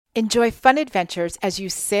Enjoy fun adventures as you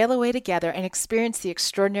sail away together and experience the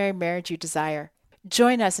extraordinary marriage you desire.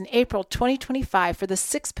 Join us in April 2025 for the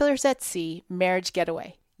Six Pillars at Sea Marriage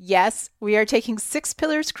Getaway. Yes, we are taking 6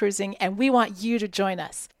 Pillars cruising, and we want you to join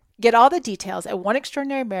us. Get all the details at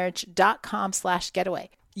oneextraordinarymarriage.com/getaway.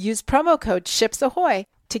 Use promo code SHIPSAHOY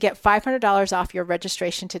to get $500 off your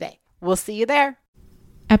registration today. We'll see you there.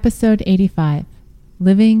 Episode 85,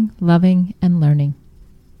 Living, Loving, and Learning.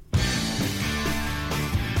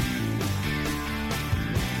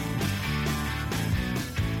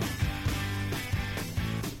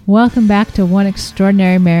 Welcome back to One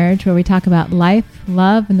Extraordinary Marriage, where we talk about life,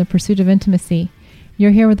 love, and the pursuit of intimacy.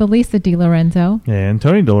 You're here with Elisa DiLorenzo. And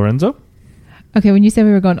Tony DiLorenzo. Okay, when you said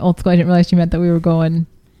we were going old school, I didn't realize you meant that we were going...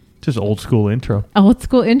 Just old school intro. Old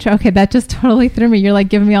school intro. Okay, that just totally threw me. You're like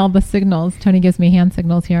giving me all the signals. Tony gives me hand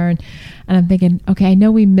signals here. And I'm thinking, okay, I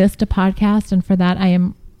know we missed a podcast, and for that I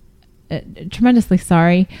am tremendously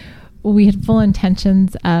sorry. We had full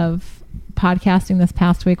intentions of podcasting this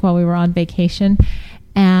past week while we were on vacation,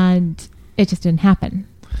 and it just didn't happen.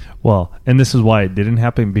 Well, and this is why it didn't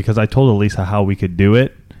happen, because I told Elisa how we could do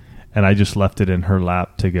it, and I just left it in her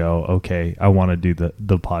lap to go, okay, I want to do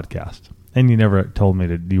the podcast. And you never told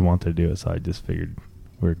me you want to do it, so I just figured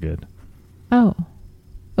we're good. Oh,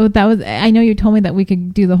 that was, I know you told me that we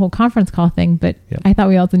could do the whole conference call thing, but yep. I thought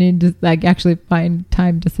we also needed to actually find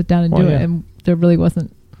time to sit down and do it, and there really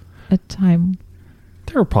wasn't a time.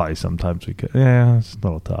 There were probably sometimes we could. Yeah, it's a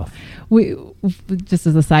little tough. We, just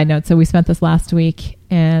as a side note, so we spent this last week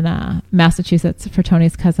in Massachusetts for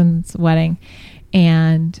Tony's cousin's wedding,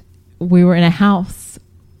 and we were in a house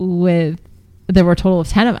there were a total of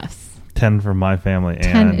 10 of us. 10 from my family.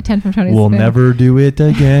 10 from Tony's We'll family. never do it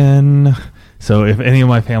again. So if any of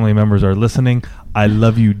my family members are listening, I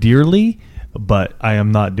love you dearly, but I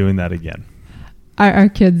am not doing that again. Our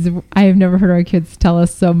kids, I have never heard our kids tell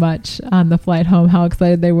us so much on the flight home how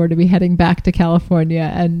excited they were to be heading back to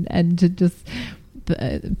California and to just,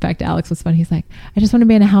 in fact, Alex was funny. He's like, I just want to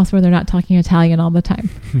be in a house where they're not talking Italian all the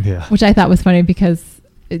time. Yeah. Which I thought was funny because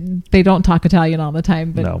they don't talk Italian all the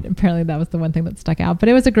time, but no. Apparently that was the one thing that stuck out. But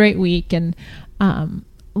it was a great week, and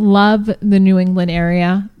love the New England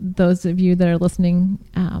area. Those of you that are listening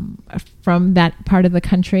from that part of the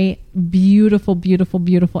country, beautiful, beautiful,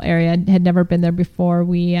 beautiful area. Had never been there before.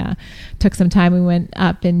 We took some time. We went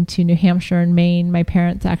up into New Hampshire and Maine. My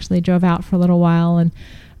parents actually drove out for a little while, and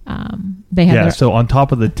they had so on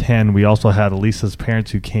top of the 10, we also had Elisa's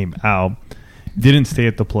parents who came out. Didn't stay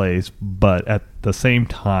at the place, but at the same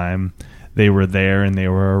time, they were there and they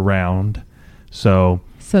were around. So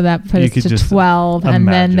that put us to 12. Imagine. And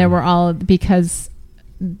then there were all, because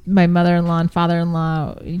my mother-in-law and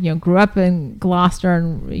father-in-law, grew up in Gloucester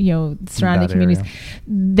and, surrounding communities. Area.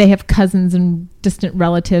 They have cousins and distant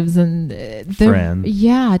relatives and friends.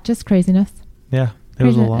 Yeah, just craziness. Yeah, it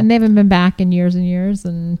was a lot. And they haven't been back in years and years.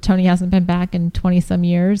 And Tony hasn't been back in 20 some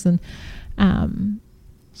years. And,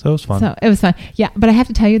 so it was fun. So it was fun. Yeah. But I have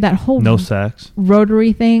to tell you that whole no sex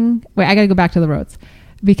rotary thing. Wait, I got to go back to the roads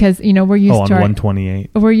because, we're used to on 128.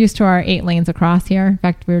 We're used to our 8 lanes across here. In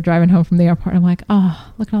fact, we were driving home from the airport. I'm like,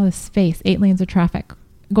 oh, look at all this space, 8 lanes of traffic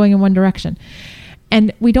going in one direction.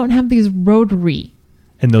 And we don't have these rotary.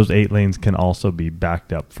 And those 8 lanes can also be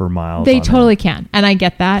backed up for miles. They totally can. And I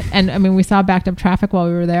get that. And I mean, we saw backed up traffic while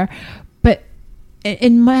we were there, but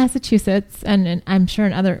in Massachusetts, and I'm sure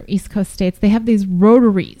in other East Coast states, they have these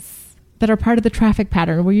rotaries that are part of the traffic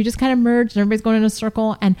pattern where you just kind of merge and everybody's going in a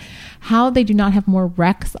circle. And how they do not have more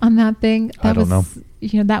wrecks on that thing, I don't know.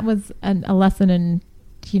 That was a lesson in,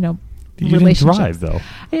 you relationships. Didn't drive, though.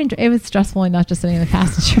 I didn't. It was stressful enough just sitting in the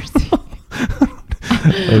passenger seat.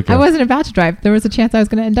 Okay. I wasn't about to drive. There was a chance I was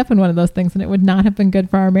going to end up in one of those things, and it would not have been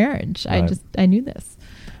good for our marriage. Right. I knew this.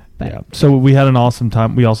 But yeah. So we had an awesome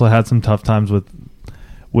time. We also had some tough times with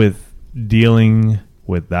dealing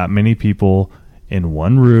with that many people in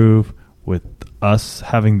one roof, with us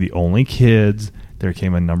having the only kids. There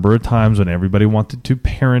came a number of times when everybody wanted to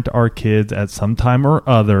parent our kids at some time or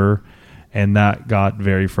other, and that got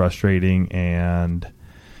very frustrating, and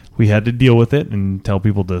we had to deal with it and tell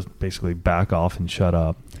people to basically back off and shut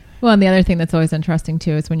up. Well, and the other thing that's always interesting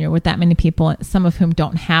too is when you're with that many people, some of whom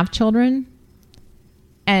don't have children,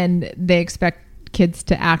 and they expect kids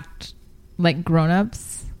to act like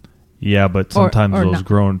grown-ups. Yeah, but sometimes or those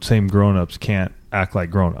same grown-ups can't act like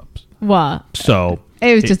grown-ups. Well, so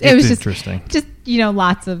it was just interesting. Just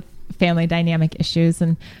lots of family dynamic issues,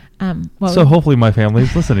 and hopefully my family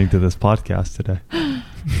is listening to this podcast today.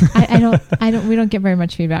 We don't get very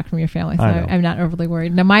much feedback from your family, so I'm not overly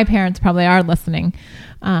worried. Now, my parents probably are listening,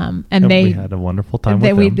 and we had a wonderful time with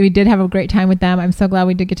them. We did have a great time with them. I'm so glad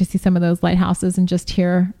we did get to see some of those lighthouses and just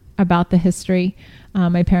hear about the history.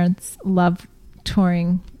 My parents love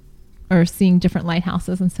touring or seeing different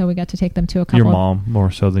lighthouses, and so we got to take them to a couple. Your mom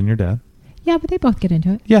more so than your dad. Yeah, but they both get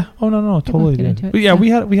into it. Yeah. Oh no, totally get did. into it, But yeah,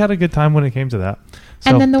 so. we had a good time when it came to that. So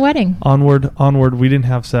And then the wedding. onward. We didn't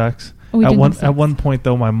have sex. We didn't have sex. At one point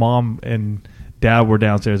though, my mom and dad were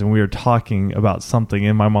downstairs and we were talking about something,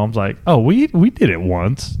 and my mom's like, "Oh, we did it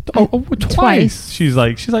once. Twice." She's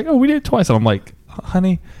like, "Oh, we did it twice." And I'm like,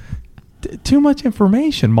 "Honey, too much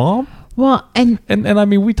information, Mom." Well, and I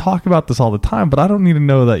mean, we talk about this all the time, but I don't need to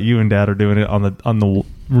know that you and Dad are doing it on the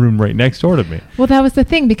room right next door to me. well, that was the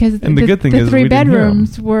thing, because And the good thing is three we didn't hear 'em.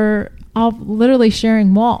 bedrooms were all literally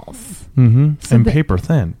sharing walls. Mm-hmm. So And the- paper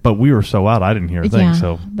thin, but we were so out, I didn't hear a thing. Yeah,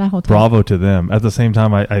 So that whole time. bravo to them. At the same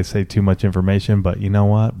time, I say too much information, but you know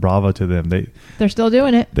what? Bravo to them. They're still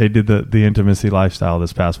doing it. They did the intimacy lifestyle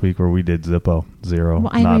this past week where we did Zippo, zero,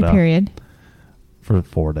 Well, I know nada, period. for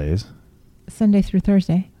 4 days. Sunday through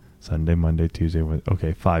Thursday. Sunday, Monday, Tuesday,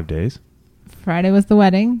 okay, 5 days. Friday was the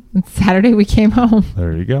wedding, and Saturday we came home.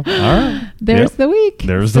 There you go. All right. There's Yep. the week.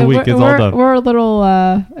 There's the week. It's all done. We're a little,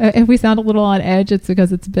 if we sound a little on edge, it's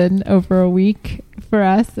because it's been over a week for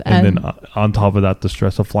us. And then on top of that, the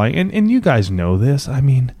stress of flying. And you guys know this. I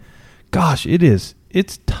mean, gosh,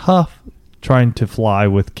 it's tough trying to fly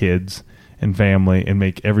with kids and family and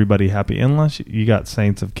make everybody happy. Unless you got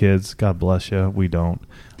saints of kids, God bless you. We don't.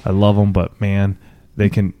 I love them, but man, they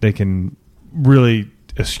can really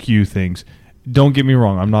eschew things. Don't get me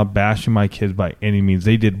wrong. I'm not bashing my kids by any means.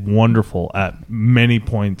 They did wonderful at many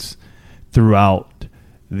points throughout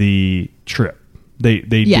the trip. They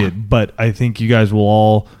did. But I think you guys will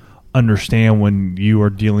all understand when you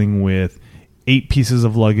are dealing with 8 pieces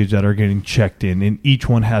of luggage that are getting checked in, and each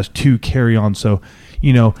one has 2 carry-ons. So,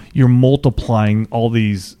 you're multiplying all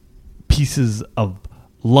these pieces of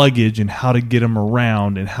luggage and how to get them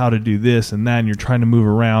around and how to do this and that, and you're trying to move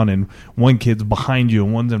around, and one kid's behind you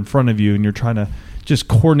and one's in front of you, and you're trying to just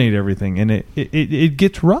coordinate everything, and it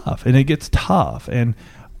gets rough and it gets tough. And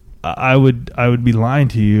I would be lying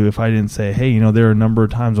to you if I didn't say, hey, there are a number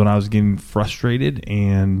of times when I was getting frustrated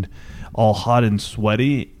and all hot and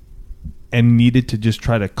sweaty and needed to just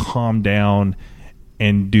try to calm down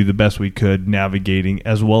and do the best we could navigating,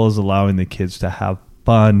 as well as allowing the kids to have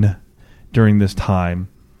fun during this time.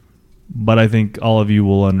 But I think all of you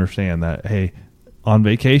will understand that, hey, on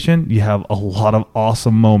vacation, you have a lot of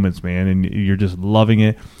awesome moments, man, and you're just loving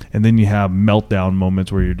it. And then you have meltdown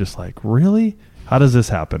moments where you're just like, really? How does this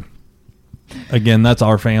happen? Again, that's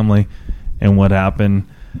our family and what happened.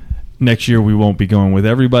 Next year, we won't be going with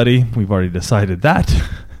everybody. We've already decided that.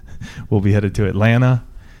 We'll be headed to Atlanta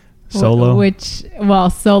solo.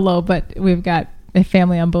 Solo, but we've got a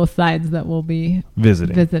family on both sides that will be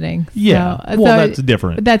visiting. Yeah. So That's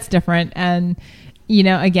different. That's different. And,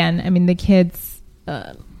 again, I mean, the kids,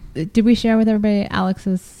 did we share with everybody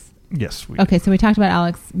Alex's? Yes. Okay. So we talked about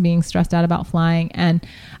Alex being stressed out about flying. And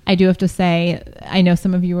I do have to say, I know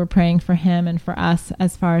some of you were praying for him and for us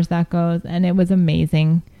as far as that goes. And it was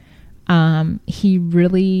amazing. He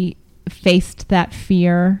really faced that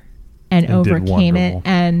fear and overcame it.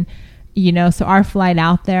 And, so our flight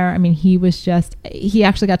out there, I mean, he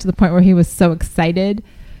actually got to the point where he was so excited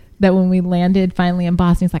that when we landed finally in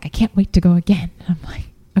Boston, he's like, I can't wait to go again. And I'm like,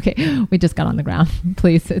 okay, we just got on the ground.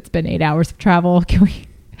 Please. It's been 8 hours of travel. Can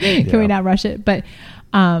we not rush it? But,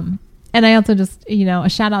 and I also just, a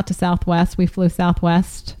shout out to Southwest. We flew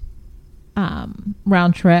Southwest,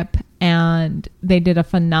 round trip, and they did a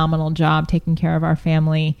phenomenal job taking care of our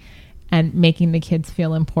family and making the kids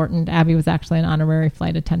feel important. Abby was actually an honorary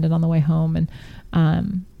flight attendant on the way home.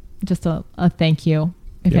 And just a thank you.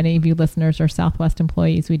 If any of you listeners are Southwest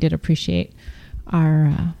employees, we did appreciate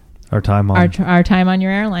our time on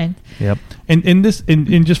your airline. Yep. And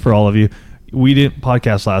just for all of you, we didn't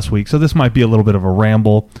podcast last week, so this might be a little bit of a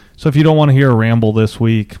ramble. So if you don't want to hear a ramble this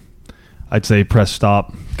week, I'd say press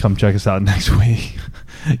stop. Come check us out next week.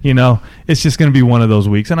 It's just going to be one of those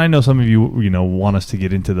weeks. And I know some of you, want us to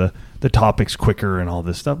get into the topics quicker and all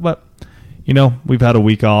this stuff. But, we've had a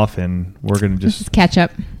week off and we're going to just... This is catch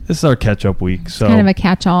up. This is our catch up week. So it's kind of a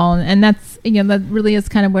catch all. And that's, that really is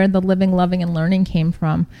kind of where the living, loving, and learning came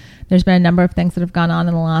from. There's been a number of things that have gone on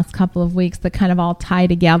in the last couple of weeks that kind of all tie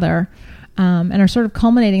together and are sort of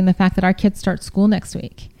culminating in the fact that our kids start school next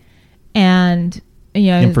week. And,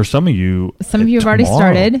 and for some of you have already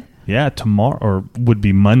started. Yeah, tomorrow, or would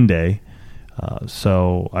be Monday.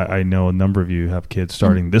 So I know a number of you have kids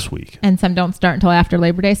starting this week. And some don't start until after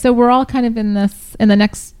Labor Day. So we're all kind of in the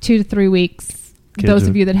next 2 to 3 weeks. Those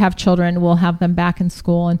of you that have children will have them back in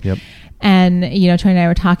school. And, yep. And Tony and I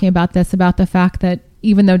were talking about the fact that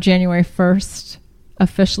even though January 1st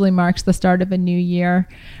officially marks the start of a new year.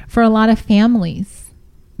 For a lot of families,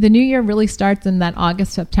 the new year really starts in that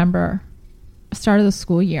August, September start of the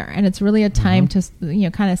school year. And it's really a time to,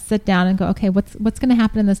 kind of sit down and go, okay, what's going to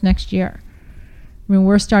happen in this next year? I mean,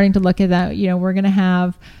 we're starting to look at that. We're going to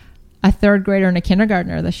have a third grader and a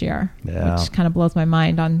kindergartner this year, which kind of blows my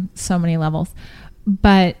mind on so many levels.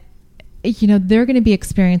 But, they're going to be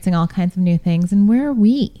experiencing all kinds of new things. And where are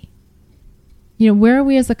we? Where are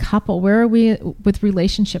we as a couple? Where are we with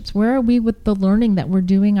relationships? Where are we with the learning that we're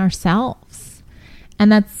doing ourselves?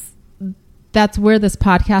 And that's where this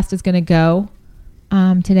podcast is going to go.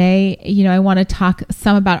 Today, I want to talk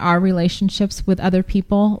some about our relationships with other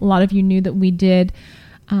people. A lot of you knew that we did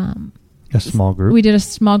a small group. We did a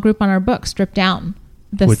small group on our book, Stripped Down,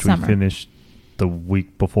 this summer. Which we finished the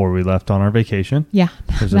week before we left on our vacation. Yeah,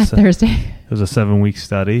 that Thursday. It was a 7-week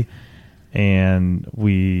study, and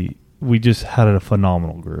we just had a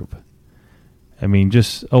phenomenal group. I mean,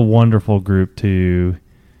 just a wonderful group to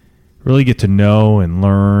really get to know and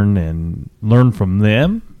learn from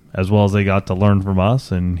them, as well as they got to learn from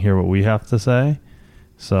us and hear what we have to say.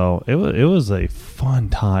 So it was a fun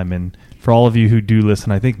time. And for all of you who do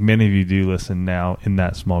listen, I think many of you do listen now in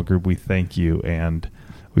that small group, we thank you. And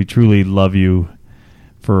we truly love you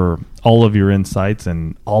for all of your insights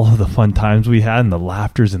and all of the fun times we had and the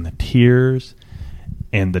laughters and the tears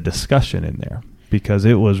and the discussion in there, because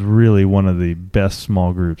it was really one of the best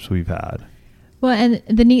small groups we've had. Well, and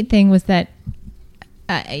the neat thing was that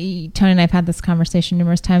Tony and I have had this conversation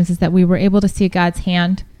numerous times, is that we were able to see God's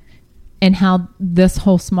hand in how this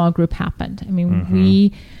whole small group happened. I mean,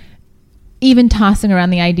 we, even tossing around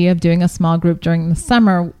the idea of doing a small group during the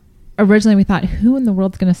summer, originally we thought, who in the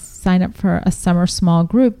world is going to sign up for a summer small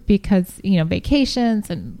group? Because, vacations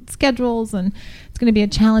and schedules, and it's going to be a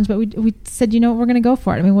challenge. But we said, we're going to go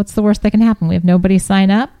for it. I mean, what's the worst that can happen? We have nobody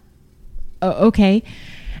sign up. Okay.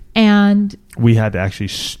 And we had to actually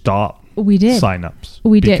stop signups.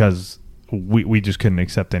 We did. Because we just couldn't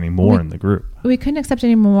accept any more in the group. We couldn't accept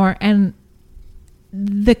any more. And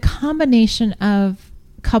the combination of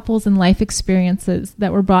couples and life experiences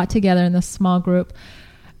that were brought together in this small group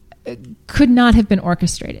could not have been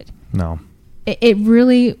orchestrated. No. It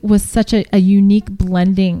really was such a unique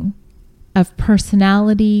blending of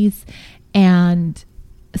personalities and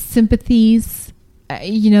sympathies.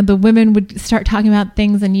 The women would start talking about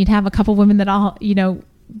things, and you'd have a couple women that all,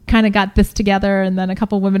 kind of got this together, and then a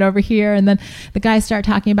couple women over here, and then the guys start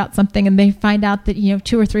talking about something, and they find out that,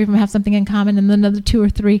 2 or 3 of them have something in common, and then another 2 or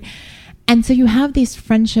 3. And so you have these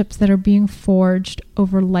friendships that are being forged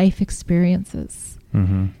over life experiences.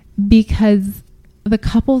 Because the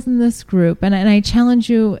couples in this group, and I challenge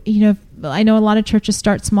you, I know a lot of churches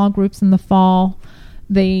start small groups in the fall.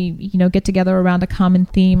 They, get together around a common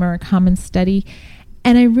theme or a common study.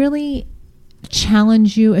 And I really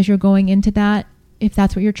challenge you, as you're going into that, if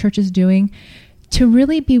that's what your church is doing, to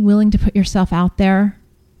really be willing to put yourself out there,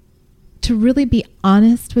 to really be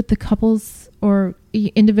honest with the couples or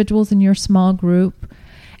individuals in your small group.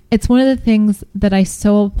 It's one of the things that I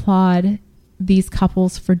so applaud these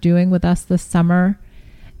couples for doing with us this summer.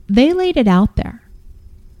 They laid it out there.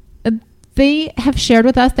 They have shared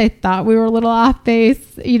with us they thought we were a little off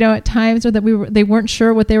base, at times, or that they weren't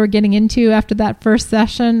sure what they were getting into after that first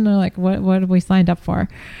session. They're like, what have we signed up for?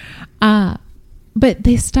 But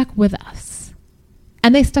they stuck with us,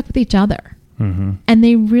 and they stuck with each other. And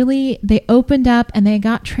they opened up, and they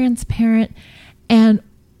got transparent, and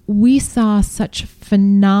we saw such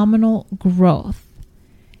phenomenal growth,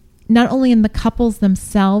 not only in the couples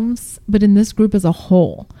themselves, but in this group as a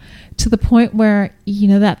whole, to the point where,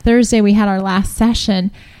 that Thursday we had our last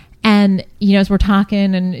session, and, as we're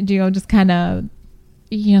talking and, just kind of,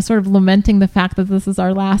 sort of lamenting the fact that this is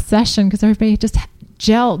our last session because everybody just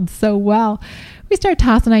gelled so well. We start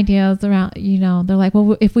tossing ideas around, they're like,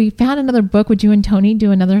 well, if we found another book, would you and Tony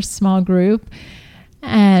do another small group?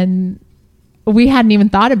 And we hadn't even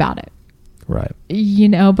thought about it. Right.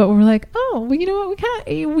 But we're like, oh, well, you know what?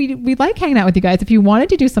 We like hanging out with you guys. If you wanted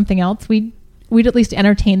to do something else, we'd at least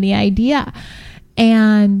entertain the idea.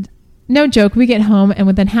 And no joke, we get home, and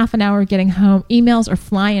within half an hour of getting home, emails are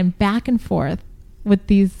flying back and forth with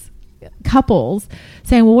these couples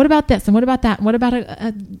saying, well, what about this? And what about that? And what about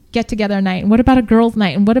a get together night? And what about a girls'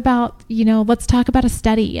 night? And what about, let's talk about a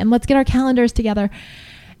study, and let's get our calendars together.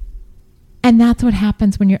 And that's what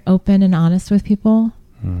happens when you're open and honest with people.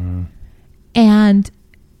 And,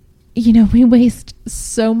 we waste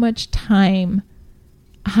so much time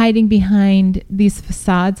hiding behind these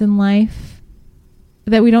facades in life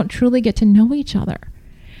that we don't truly get to know each other.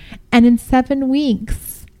 And in 7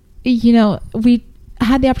 weeks,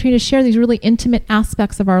 had the opportunity to share these really intimate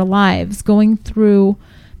aspects of our lives going through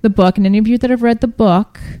the book. And any of you that have read the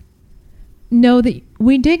book know that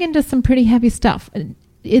we dig into some pretty heavy stuff.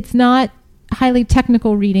 It's not highly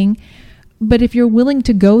technical reading, but if you're willing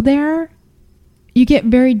to go there, you get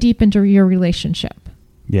very deep into your relationship.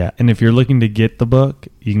 Yeah, and if you're looking to get the book,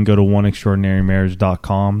 you can go to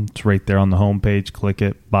oneextraordinarymarriage.com. It's right there on the homepage. Click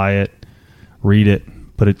it, buy it, read it,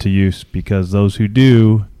 put it to use, because those who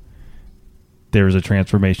do, there's a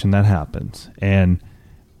transformation that happens. And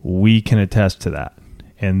we can attest to that.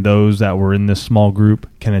 And those that were in this small group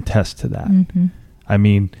can attest to that. Mm-hmm. I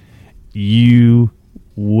mean, you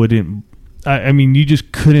wouldn't, I mean, you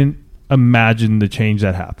just couldn't imagine the change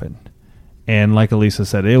that happened. And like Elisa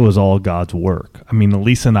said, it was all God's work. I mean,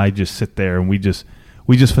 Elisa and I just sit there and we just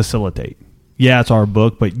facilitate. Yeah, it's our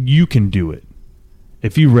book, but you can do it.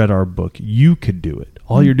 If you read our book, you could do it.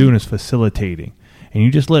 All you're doing is facilitating, and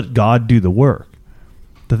you just let God do the work.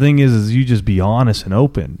 The thing is you just be honest and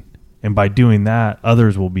open. And by doing that,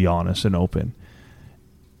 others will be honest and open.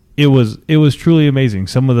 It was truly amazing.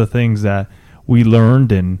 Some of the things that we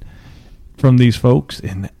learned from these folks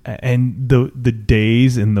and the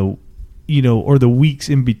days and the, or the weeks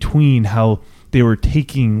in between, how they were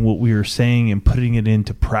taking what we were saying and putting it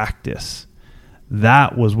into practice.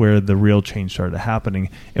 That was where the real change started happening.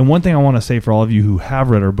 And one thing I want to say for all of you who have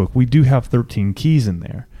read our book, we do have 13 keys in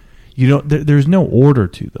there. There's no order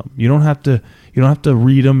to them. You don't have to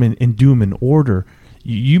read them and do them in order.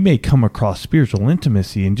 You may come across spiritual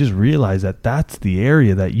intimacy and just realize that that's the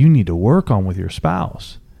area that you need to work on with your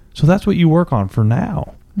spouse. So that's what you work on for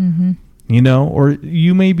now. Mm-hmm. Or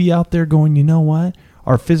you may be out there going, you know what?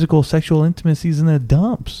 Our physical sexual intimacy is in the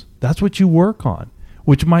dumps. That's what you work on,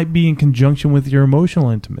 which might be in conjunction with your emotional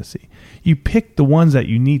intimacy. You pick the ones that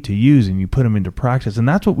you need to use and you put them into practice. And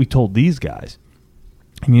that's what we told these guys.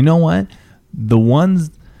 And you know what? The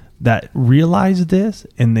ones that realized this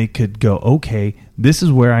and they could go, okay, this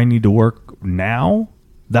is where I need to work now.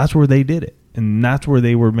 That's where they did it. And that's where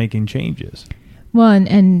they were making changes. Well,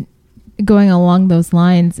 and going along those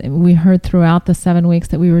lines, we heard throughout the 7 weeks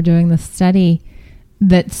that we were doing the study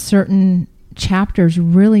that certain chapters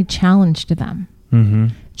really challenged them. Mm-hmm.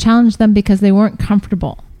 Challenged them because they weren't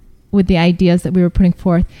comfortable with the ideas that we were putting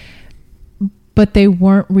forth, but they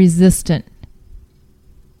weren't resistant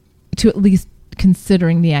to at least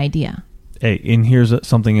considering the idea. Hey, and here's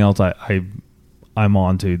something else I'm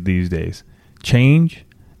on to these days. Change,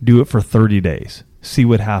 do it for 30 days. See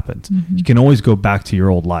what happens. Mm-hmm. You can always go back to your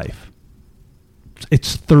old life.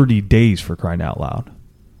 It's 30 days, for crying out loud.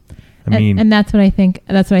 I mean, and that's what I think.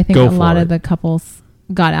 That's what I think. A lot of the couples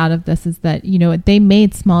got out of this is that they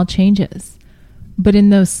made small changes, but in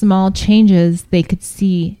those small changes they could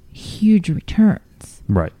see huge returns.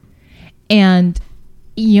 Right. And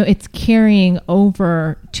it's carrying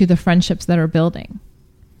over to the friendships that are building.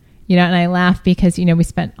 And I laugh because we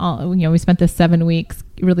spent this 7 weeks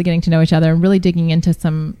really getting to know each other and really digging into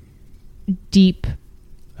some deep,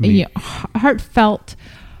 heartfelt,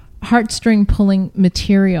 heartstring pulling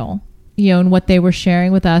material, and what they were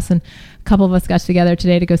sharing with us. And a couple of us got together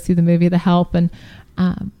today to go see the movie The Help, and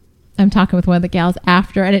I'm talking with one of the gals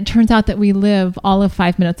after, and it turns out that we live all of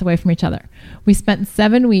 5 minutes away from each other. We spent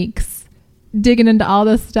 7 weeks digging into all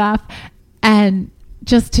this stuff, and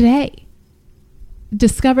just today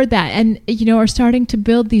discovered that, and are starting to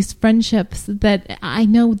build these friendships that I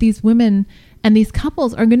know these women and these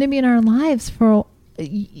couples are going to be in our lives for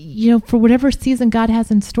for whatever season God has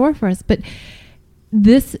in store for us. But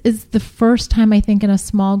this is the first time, I think, in a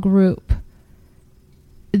small group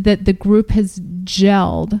that the group has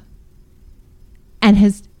gelled and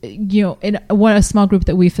has in a small group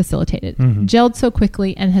that we facilitated, mm-hmm. gelled so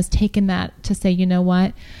quickly and has taken that to say, you know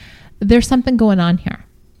what, there's something going on here.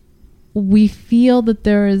 We feel that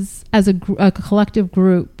there is, as a collective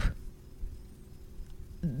group,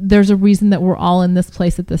 there's a reason that we're all in this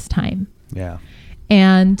place at this time. Yeah.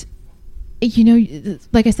 And,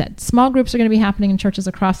 like I said, small groups are going to be happening in churches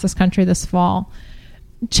across this country this fall.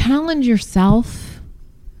 Challenge yourself,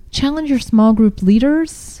 challenge your small group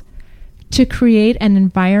leaders to create an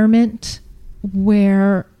environment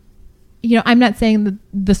where, I'm not saying that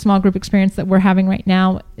the small group experience that we're having right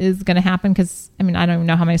now is going to happen, because, I don't even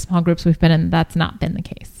know how many small groups we've been in. That's not been the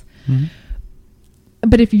case. Mm-hmm.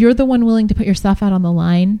 But if you're the one willing to put yourself out on the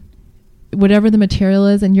line, whatever the material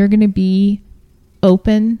is, and you're going to be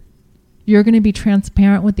open, you're going to be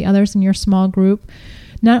transparent with the others in your small group,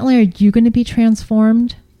 not only are you going to be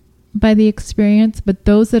transformed by the experience, but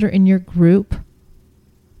those that are in your group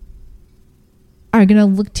are going to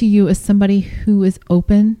look to you as somebody who is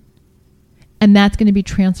open, and that's going to be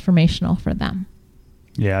transformational for them.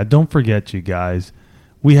 Yeah, don't forget, you guys,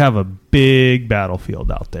 we have a big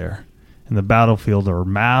battlefield out there. And the battlefield are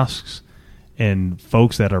masks and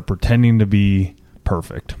folks that are pretending to be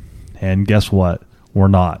perfect. And guess what? We're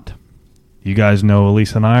not. You guys know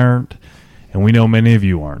Elise and I aren't, and we know many of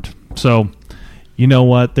you aren't. So, you know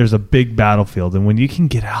what? There's a big battlefield, and when you can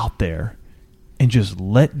get out there and just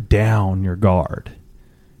let down your guard,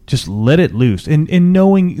 just let it loose, and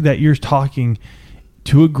knowing that you're talking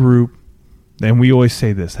to a group, and we always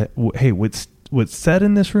say this, hey, what's said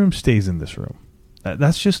in this room stays in this room.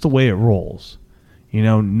 That's just the way it rolls. You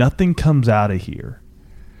know, nothing comes out of here.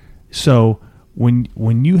 So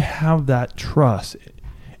when you have that trust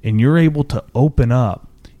and you're able to open up,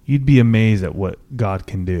 you'd be amazed at what God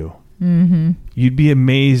can do. Mm-hmm. You'd be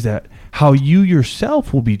amazed at how you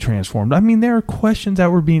yourself will be transformed. I mean, there are questions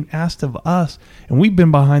that were being asked of us, and we've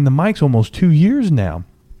been behind the mics almost 2 years now,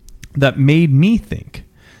 that made me think,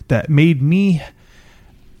 that made me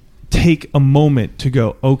take a moment to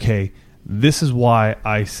go, okay, this is why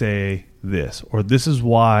I say this, or this is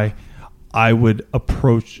why I would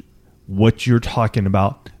approach what you're talking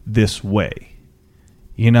about this way,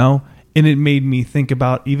 you know? And it made me think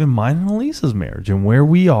about even mine and Elisa's marriage and where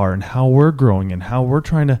we are and how we're growing and how we're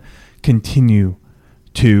trying to continue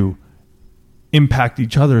to impact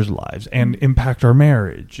each other's lives and impact our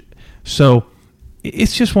marriage. So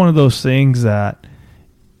it's just one of those things that,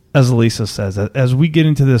 as Elisa says, as we get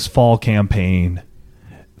into this fall campaign,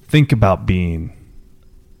 think about being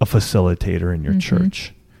a facilitator in your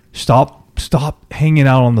church. Stop hanging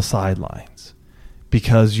out on the sidelines,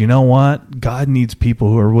 because you know what? God needs people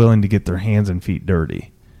who are willing to get their hands and feet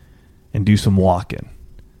dirty and do some walking.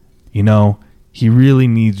 You know, he really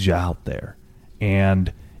needs you out there.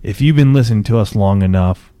 And if you've been listening to us long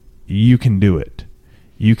enough, you can do it.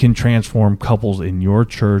 You can transform couples in your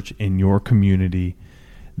church, in your community,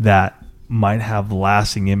 that might have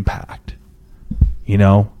lasting impact. You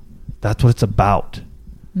know, that's what it's about.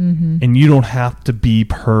 Mm-hmm. And you don't have to be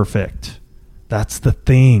perfect. That's the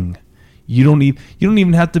thing. You don't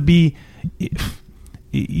even have to be.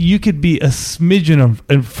 You could be a smidgen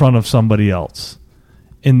in front of somebody else,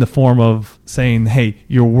 in the form of saying, "Hey,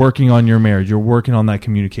 you're working on your marriage. You're working on that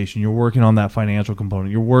communication. You're working on that financial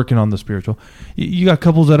component. You're working on the spiritual." You got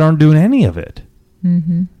couples that aren't doing any of it.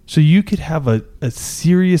 Mm-hmm. So you could have a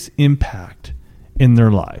serious impact in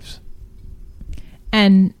their lives.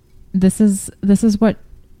 And this is what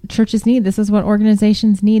churches need. This is what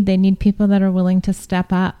organizations need. They need people that are willing to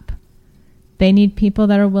step up. They need people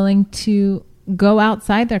that are willing to go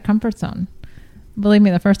outside their comfort zone. Believe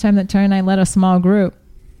me, the first time that Terry and I led a small group,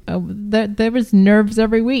 there was nerves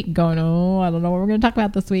every week going, I don't know what we're going to talk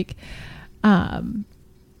about this week.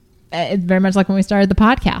 It's very much like when we started the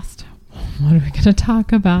podcast. What are we going to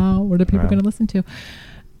talk about? What are people going to listen to?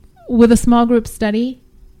 With a small group study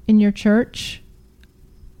in your church,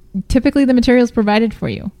 typically the material is provided for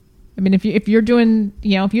you. I mean, if you're doing,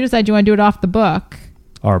 if you decide you want to do it off the book,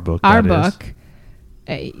 our book,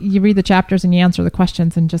 you read the chapters and you answer the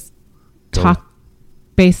questions and just talk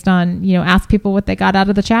based on, ask people what they got out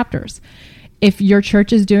of the chapters. If your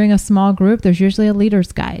church is doing a small group, there's usually a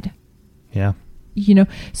leader's guide. Yeah.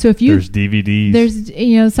 So if there's DVDs,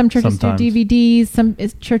 there's, some churches sometimes do DVDs, some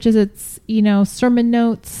churches it's, sermon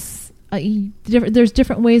notes, there's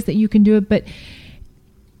different ways that you can do it, but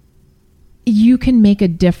you can make a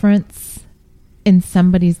difference in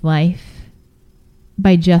somebody's life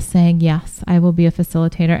by just saying, yes, I will be a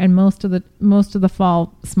facilitator. And most of the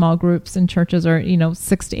fall small groups and churches are,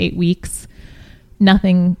 6 to 8 weeks,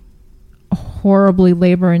 nothing horribly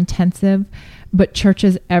labor intensive, but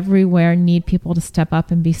churches everywhere need people to step up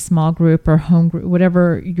and be small group or home group,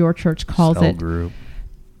 whatever your church calls Cell it. Group.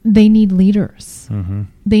 They need leaders. Mm-hmm.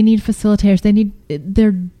 They need facilitators.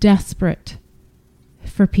 They're desperate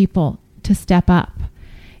for people to step up.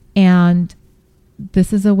 And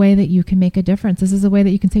this is a way that you can make a difference. This is a way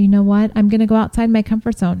that you can say, you know what? I'm going to go outside my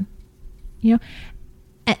comfort zone.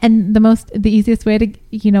 And the easiest way to,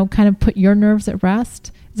 kind of put your nerves at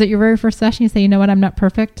rest is at your very first session, you say, you know what? I'm not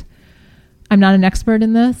perfect. I'm not an expert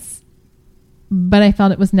in this, but I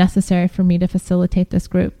felt it was necessary for me to facilitate this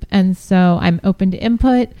group. And so I'm open to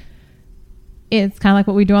input. It's kind of like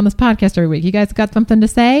what we do on this podcast every week. You guys got something to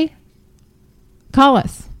say? Call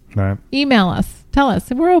us. Right. Email us. Tell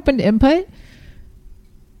us. We're open to input.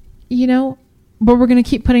 But we're going to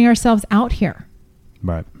keep putting ourselves out here.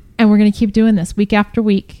 Right. And we're going to keep doing this week after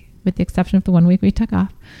week, with the exception of the 1 week we took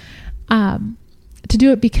off, to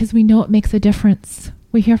do it because we know it makes a difference.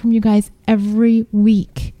 We hear from you guys every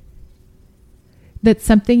week that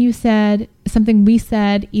something you said, something we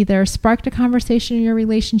said, either sparked a conversation in your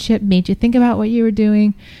relationship, made you think about what you were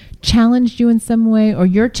doing, challenged you in some way, or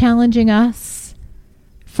you're challenging us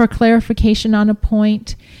for clarification on a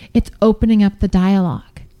point. It's opening up the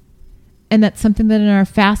dialogue. And that's something that in our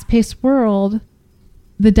fast-paced world,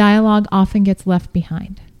 the dialogue often gets left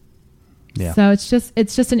behind. Yeah. So it's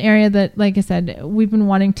just an area that, like I said, we've been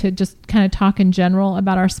wanting to just kind of talk in general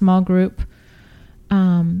about our small group.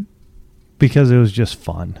 Because it was just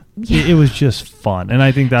fun. Yeah. It was just fun. And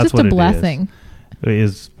I think that's just what a it blessing.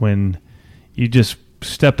 Is when you just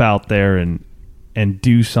step out there and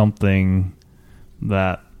do something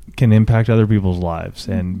that can impact other people's lives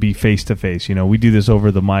and be face to face. You know, we do this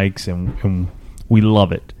over the mics and we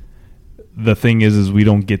love it. The thing is we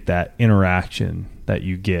don't get that interaction that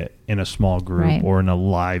you get in a small group Right. or in a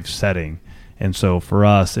live setting. And so for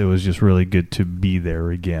us, it was just really good to be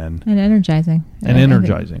there again. And energizing. And I think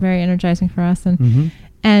energizing. very energizing for us. And, Mm-hmm.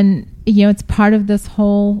 and, you know, it's part of this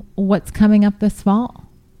whole what's coming up this fall.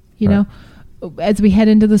 You Right. know, as we head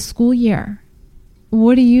into the school year,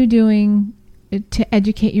 what are you doing to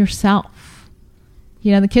educate yourself?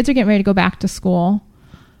 You know, the kids are getting ready to go back to school.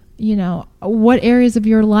 You know, what areas of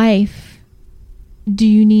your life do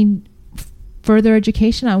you need further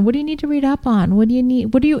education on? What do you need to read up on? What do you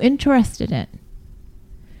need? What are you interested in?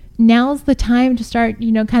 Now's the time to start,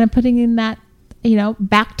 you know, kind of putting in that, you know,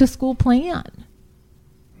 back to school plan.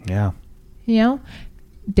 Yeah. You know,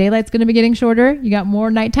 daylight's going to be getting shorter. You got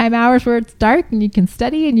more nighttime hours where it's dark and you can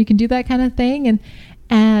study and you can do that kind of thing.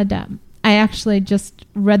 And I actually just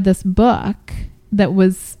read this book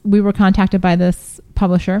we were contacted by this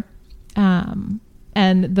publisher.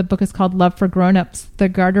 And the book is called Love for Grown-Ups, The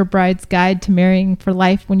Garter Bride's Guide to Marrying for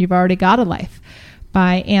Life When You've Already Got a Life,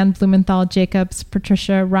 by Anne Blumenthal Jacobs,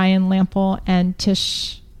 Patricia Ryan Lample, and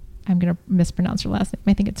Tish, I'm going to mispronounce her last name.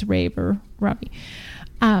 I think it's Rave or Robbie.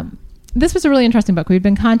 This was a really interesting book. We've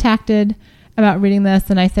been contacted about reading this,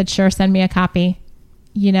 and I said, sure, send me a copy.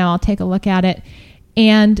 You know, I'll take a look at it.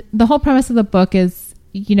 And the whole premise of the book is,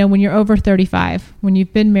 you know, when you're over 35, when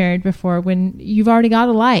you've been married before, when you've already got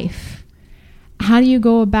a life, how do you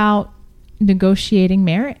go about negotiating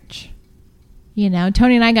marriage? You know,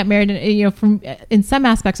 Tony and I got married, and, you know, in some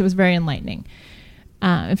aspects, it was very enlightening.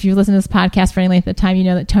 If you listen to this podcast for any length of time, you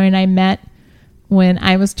know that Tony and I met when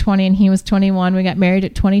I was 20 and he was 21. We got married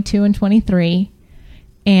at 22 and 23,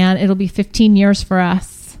 and it'll be 15 years for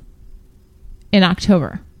us in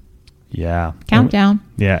October. Yeah. Countdown.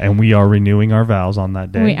 And we are renewing our vows on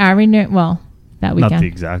that day. We are renewing, well, that weekend. Not the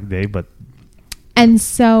exact day, but. And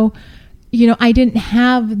so, you know, I didn't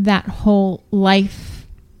have that whole life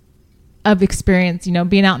of experience, you know,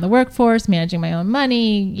 being out in the workforce, managing my own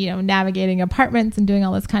money, you know, navigating apartments and doing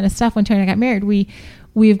all this kind of stuff. When Tony and I got married,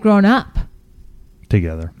 we've grown up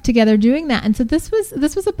together doing that. And so this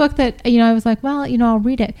was a book that, you know, I was like, well, you know, I'll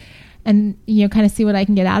read it and, you know, kind of see what I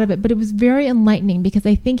can get out of it. But it was very enlightening because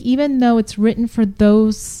I think even though it's written for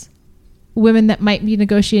those women that might be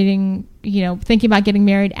negotiating, you know, thinking about getting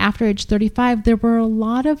married after age 35, there were a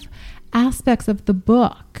lot of aspects of the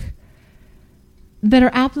book that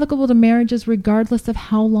are applicable to marriages regardless of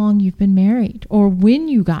how long you've been married or when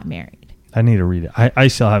you got married. I need to read it. I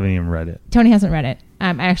still haven't even read it. Tony hasn't read it. I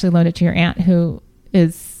actually loaned it to your aunt who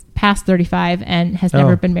is past 35 and has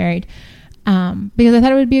never been married, because I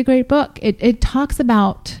thought it would be a great book. It talks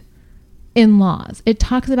about in-laws. It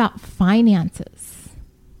talks about finances,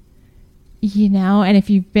 you know, and if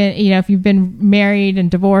you've been married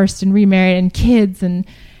and divorced and remarried and kids and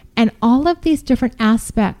all of these different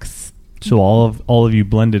aspects. So all of you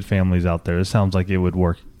blended families out there, it sounds like it would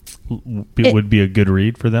work. It would be a good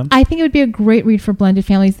read for them. I think it would be a great read for blended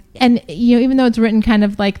families. And, you know, even though it's written kind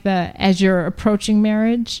of like as you're approaching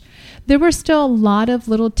marriage, there were still a lot of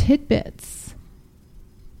little tidbits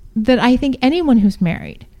that I think anyone who's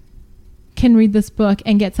married can read this book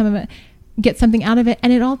and get something out of it.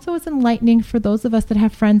 And it also is enlightening for those of us that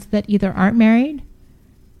have friends that either aren't married,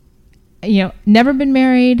 you know, never been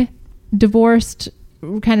married, divorced,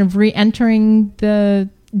 kind of re-entering the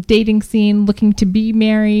dating scene, looking to be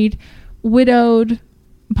married, widowed,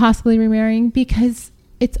 possibly remarrying, because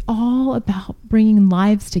it's all about bringing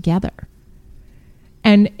lives together.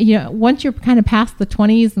 And, you know, once you're kind of past the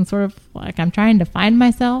 20s and sort of like, I'm trying to find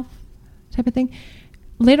myself type of thing,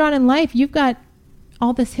 later on in life, you've got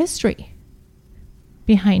all this history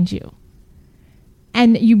behind you.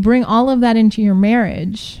 And you bring all of that into your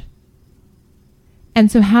marriage. And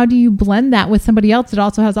so how do you blend that with somebody else that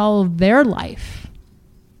also has all of their life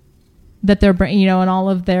that they're bringing, you know, and all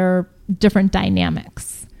of their different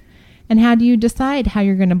dynamics? And how do you decide how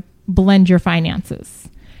you're going to blend your finances?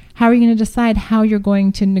 How are you going to decide how you're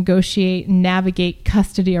going to negotiate and navigate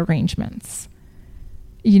custody arrangements?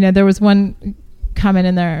 You know, there was one comment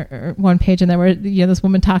in there, or one page in there where, you know, this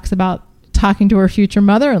woman talks about talking to her future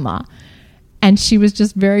mother-in-law. And she was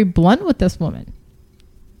just very blunt with this woman.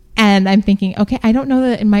 And I'm thinking, okay, I don't know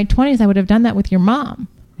that in my 20s I would have done that with your mom.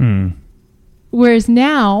 Whereas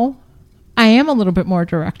now I am a little bit more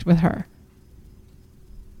direct with her.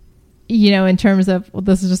 In terms of, well,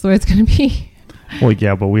 this is just the way it's going to be. Well,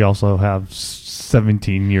 yeah, but we also have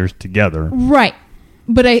 17 years together. Right.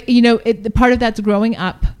 But part of that's growing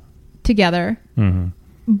up together. Mm-hmm.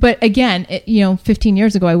 But again, 15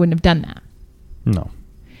 years ago, I wouldn't have done that. No.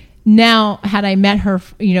 Now, had I met her,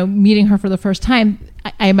 meeting her for the first time,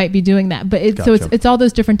 I might be doing that. But Gotcha. So it's all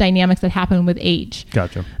those different dynamics that happen with age.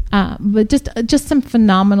 Gotcha. But just some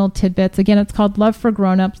phenomenal tidbits. Again, it's called Love for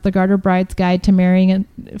Grown-Ups, The Garter Bride's Guide to Marrying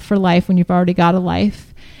for Life When You've Already Got a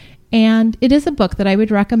Life. And it is a book that I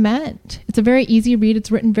would recommend. It's a very easy read.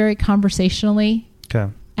 It's written very conversationally.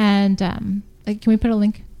 Okay. And can we put a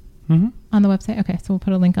link on the website? Okay, so we'll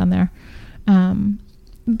put a link on there.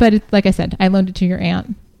 But it's, like I said, I loaned it to your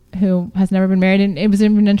aunt who has never been married. And it was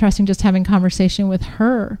even interesting just having conversation with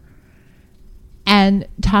her and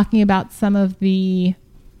talking about some of the...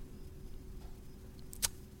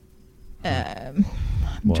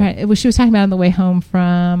 she was talking about on the way home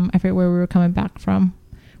from, I forget where we were coming back from,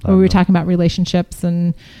 where we were talking about relationships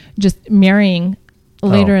and just marrying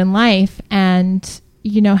later in life and,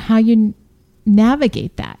 how you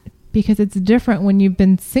navigate that, because it's different when you've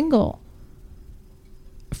been single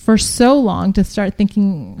for so long to start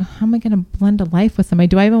thinking, how am I going to blend a life with somebody?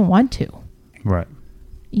 Do I even want to? Right.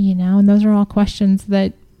 And those are all questions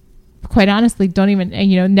that, quite honestly, don't even,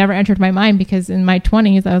 never entered my mind, because in my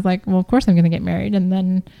 20s, I was like, well, of course I'm going to get married. And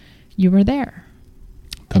then you were there.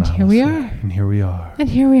 And here we are. And here we are. And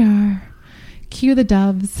here we are. Cue the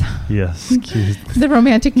doves. Yes. Cue the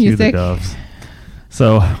romantic music. Cue the doves.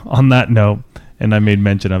 So on that note, and I made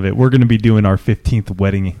mention of it, we're going to be doing our 15th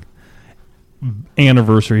wedding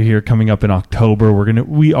anniversary here coming up in October.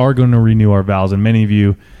 We are going to renew our vows. And many of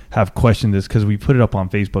you have questioned this because we put it up on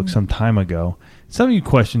Facebook some time ago. Some of you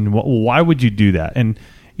questioned, well, why would you do that? And,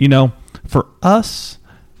 for us,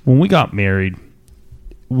 when we got married,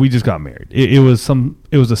 we just got married. It was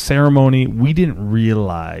a ceremony. We didn't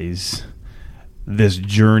realize this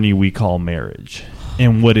journey we call marriage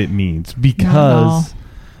and what it means, because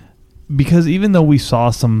even though we saw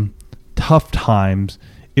some tough times,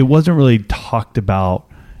 it wasn't really talked about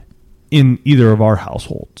in either of our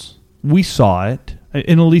households. We saw it,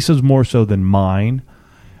 and Elisa's more so than mine,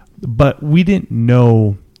 but we didn't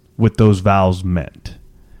know what those vows meant.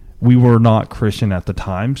 We were not Christian at the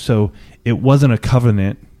time, so it wasn't a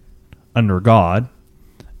covenant under God.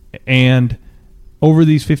 And over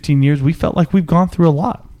these 15 years, we felt like we've gone through a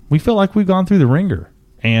lot. We felt like we've gone through the ringer.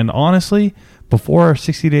 And honestly, before our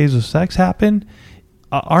 60 days of sex happened,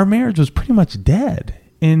 our marriage was pretty much dead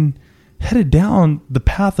and headed down the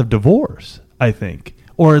path of divorce, I think.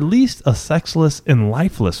 Or at least a sexless and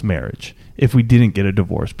lifeless marriage if we didn't get a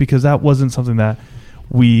divorce, because that wasn't something that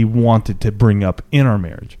we wanted to bring up in our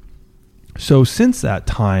marriage. So since that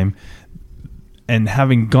time, and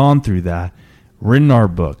having gone through that, written our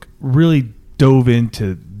book, really dove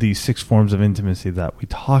into these 6 forms of intimacy that we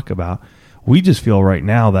talk about, we just feel right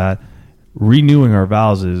now that renewing our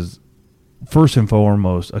vows is first and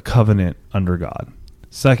foremost a covenant under God.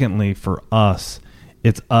 Secondly, for us,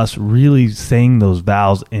 it's us really saying those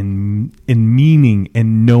vows in meaning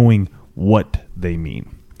and knowing what they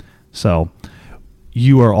mean. So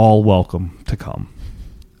you are all welcome to come.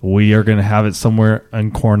 We are going to have it somewhere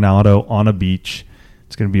in Coronado on a beach.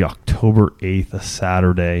 It's going to be October 8th, a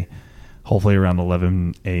Saturday, hopefully around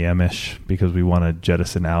 11 a.m.-ish, because we want to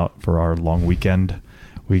jettison out for our long weekend.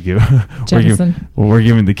 We're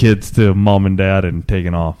giving the kids to mom and dad and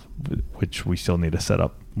taking off, which we still need to set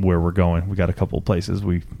up where we're going. We got a couple of places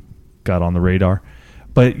we got on the radar.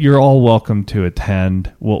 But you're all welcome to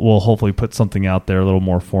attend. We'll hopefully put something out there a little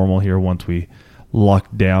more formal here once we lock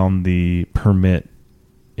down the permit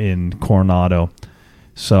in Coronado.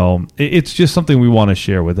 So it's just something we want to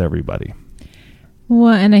share with everybody.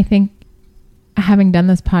 Well, and I think having done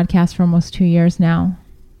this podcast for almost 2 years now,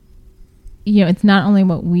 it's not only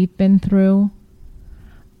what we've been through,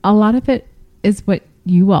 a lot of it is what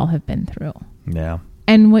you all have been through. Yeah.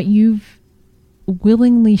 And what you've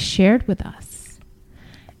willingly shared with us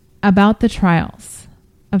about the trials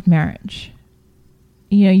of marriage.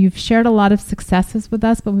 You've shared a lot of successes with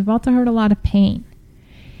us, but we've also heard a lot of pain.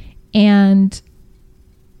 And,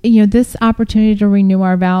 this opportunity to renew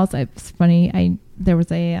our vows, it's funny, there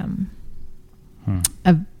was a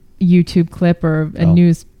YouTube clip or a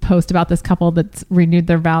news post about this couple that's renewed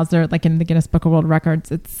their vows. They're like in the Guinness Book of World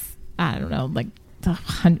Records. It's, I don't know, like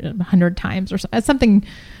 100 times or something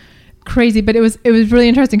crazy. But it was really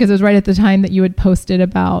interesting because it was right at the time that you had posted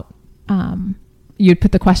about you'd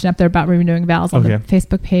put the question up there about renewing vows on Okay. the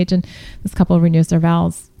Facebook page, and this couple renews their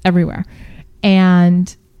vows everywhere.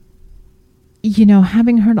 And, you know,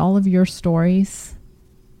 having heard all of your stories,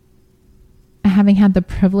 having had the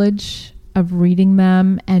privilege of reading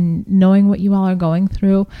them and knowing what you all are going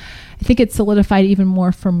through, I think it solidified even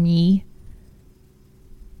more for me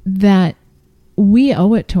that we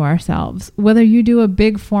owe it to ourselves. Whether you do a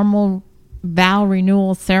big formal vow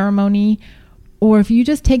renewal ceremony, or if you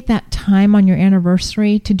just take that time on your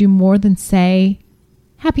anniversary to do more than say,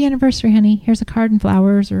 happy anniversary, honey, here's a card and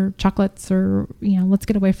flowers or chocolates, or, you know, let's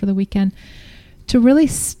get away for the weekend, to really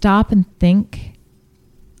stop and think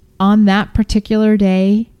on that particular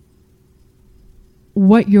day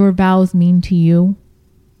what your vows mean to you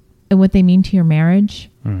and what they mean to your marriage.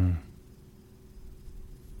 Mm.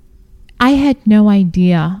 I had no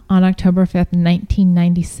idea on October 5th,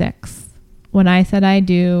 1996, when I said I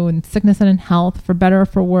do, in sickness and in health, for better or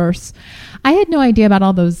for worse. I had no idea about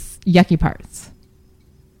all those yucky parts.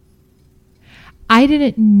 I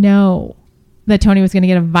didn't know that Tony was going to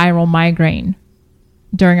get a viral migraine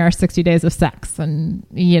during our 60 days of sex and,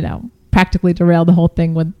 you know, practically derail the whole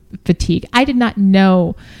thing with fatigue. I did not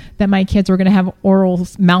know that my kids were going to have oral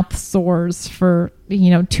mouth sores for,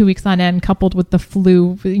 2 weeks on end, coupled with the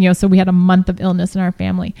flu, so we had a month of illness in our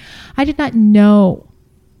family. I did not know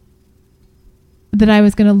that I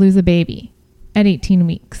was going to lose a baby at 18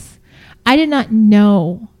 weeks. I did not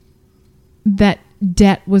know that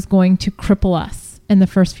debt was going to cripple us in the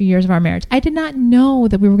first few years of our marriage. I did not know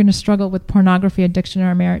that we were going to struggle with pornography addiction in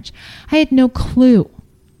our marriage. I had no clue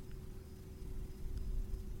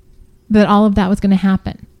that all of that was going to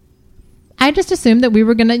happen. I just assumed that we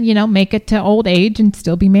were going to, make it to old age and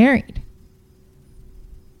still be married.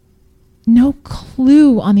 No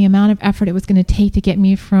clue on the amount of effort it was going to take to get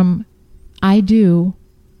me from I do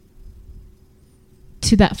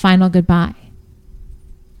to that final goodbye.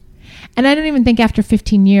 And I don't even think after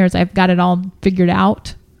 15 years I've got it all figured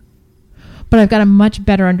out. But I've got a much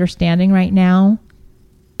better understanding right now.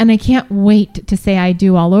 And I can't wait to say I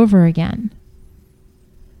do all over again.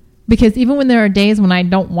 Because even when there are days when I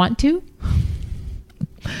don't want to,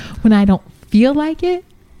 when I don't feel like it,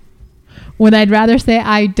 when I'd rather say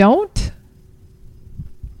I don't,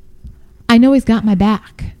 I know he's got my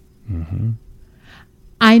back. Mm-hmm.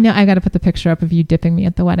 I know, I got to put the picture up of you dipping me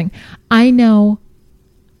at the wedding. I know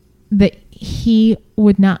that he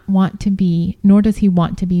would not want to be, nor does he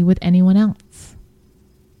want to be, with anyone else.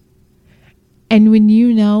 And when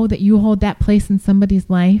you know that you hold that place in somebody's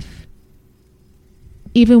life,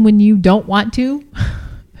 even when you don't want to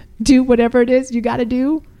do whatever it is you got to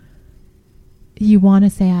do, you want to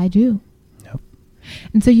say, I do. Yep.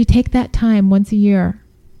 And so you take that time once a year,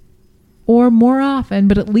 or more often,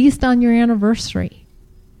 but at least on your anniversary,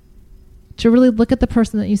 to really look at the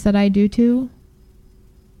person that you said I do to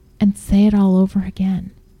and say it all over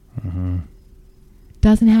again. Mm-hmm.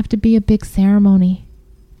 Doesn't have to be a big ceremony.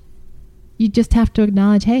 You just have to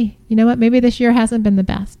acknowledge, hey, you know what? Maybe this year hasn't been the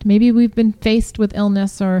best. Maybe we've been faced with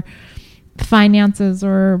illness or finances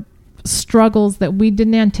or struggles that we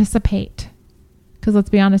didn't anticipate. Because let's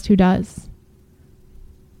be honest, who does?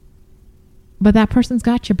 But that person's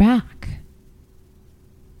got your back.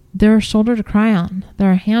 They're a shoulder to cry on.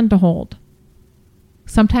 They're a hand to hold.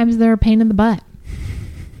 Sometimes they're a pain in the butt.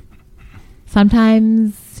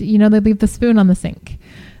 Sometimes, they leave the spoon on the sink.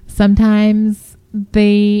 Sometimes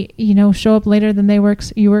they, show up later than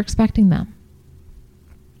you were expecting them.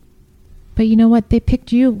 But you know what? They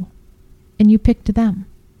picked you and you picked them.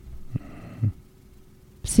 Mm-hmm.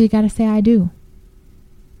 So you got to say, I do.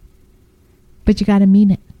 But you got to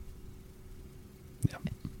mean it.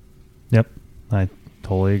 Yep. I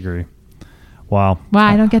totally agree. Wow. Wow,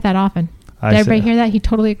 I don't get that often. Did everybody hear that? He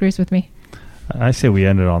totally agrees with me. I say we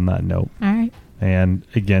ended on that note. All right. And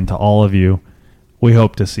again, to all of you, we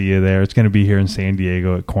hope to see you there. It's going to be here in San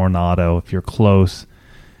Diego at Coronado. If you're close,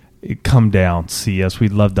 come down, see us.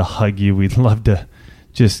 We'd love to hug you. We'd love to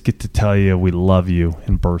just get to tell you we love you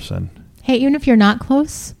in person. Hey, even if you're not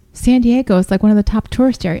close, San Diego is like one of the top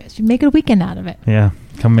tourist areas. You make it a weekend out of it. Yeah.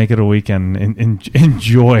 Come make it a weekend and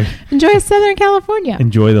enjoy. Enjoy Southern California.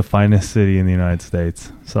 Enjoy the finest city in the United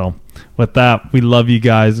States. So with that, we love you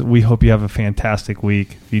guys. We hope you have a fantastic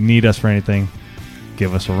week. If you need us for anything,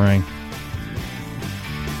 give us a ring.